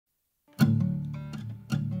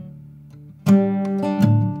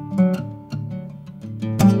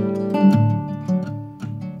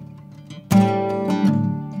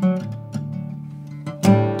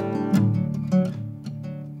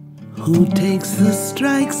who takes the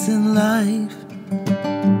strikes in life,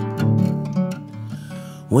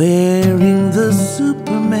 wearing the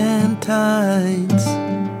Superman tights,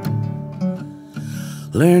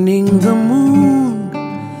 learning the moon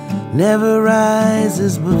never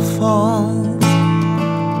rises but falls.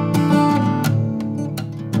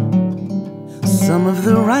 Some of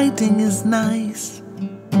the writing is nice,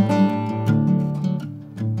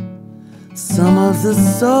 some of the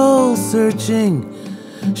soul searching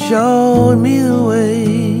showed me the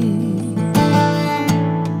way.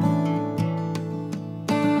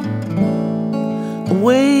 A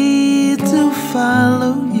way to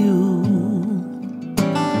follow you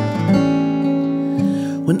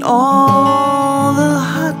when all the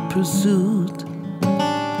hot pursuit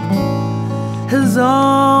has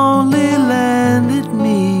only landed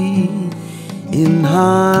me in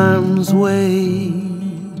harm's way.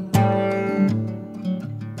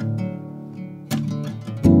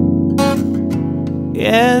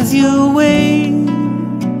 As you wait,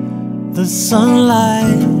 the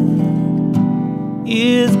sunlight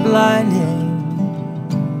is blinding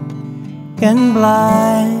and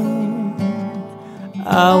blind.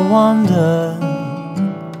 I wander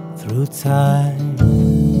through time.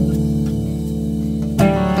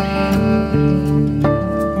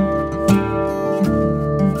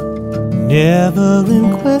 Never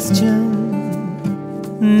in question,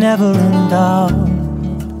 never in doubt.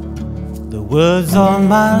 The words on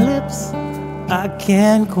my lips I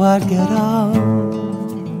can't quite get out.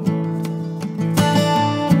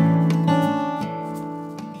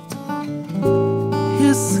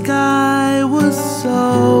 His sky was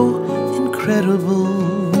so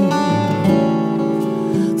incredible,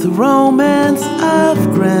 the romance of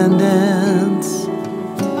grand dance.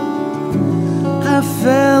 I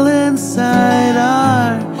fell inside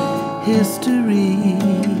our history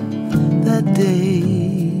that day.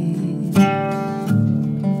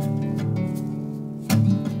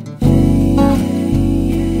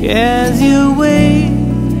 As you wait,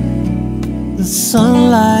 the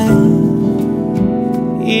sunlight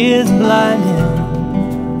is blinding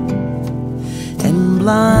and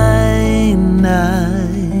blind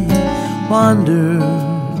I wander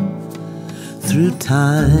through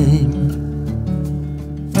time.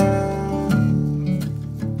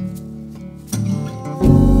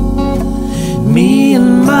 Me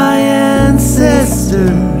and my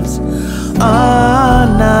ancestors are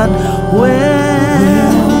not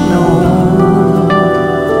well known,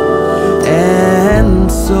 and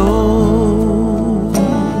so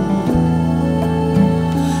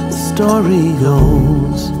the story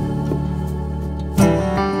goes.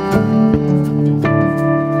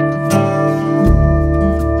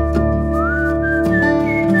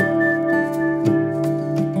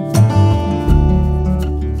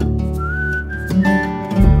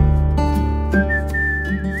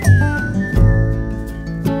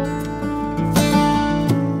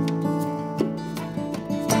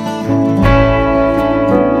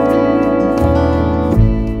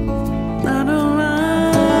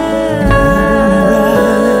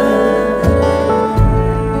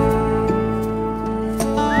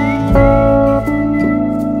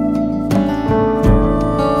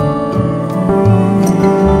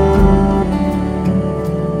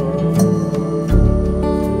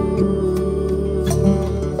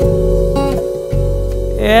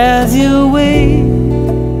 As you wait,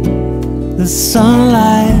 the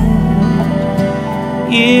sunlight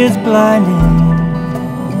is blinding.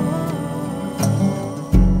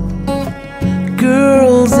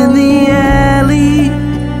 Girls in the alley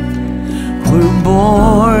were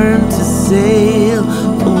born to sail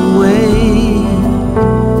away.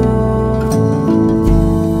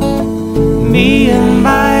 Me and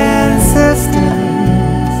my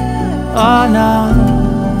ancestors are not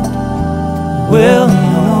well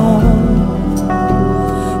known,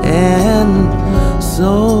 and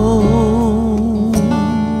so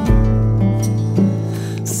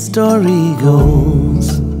story goes.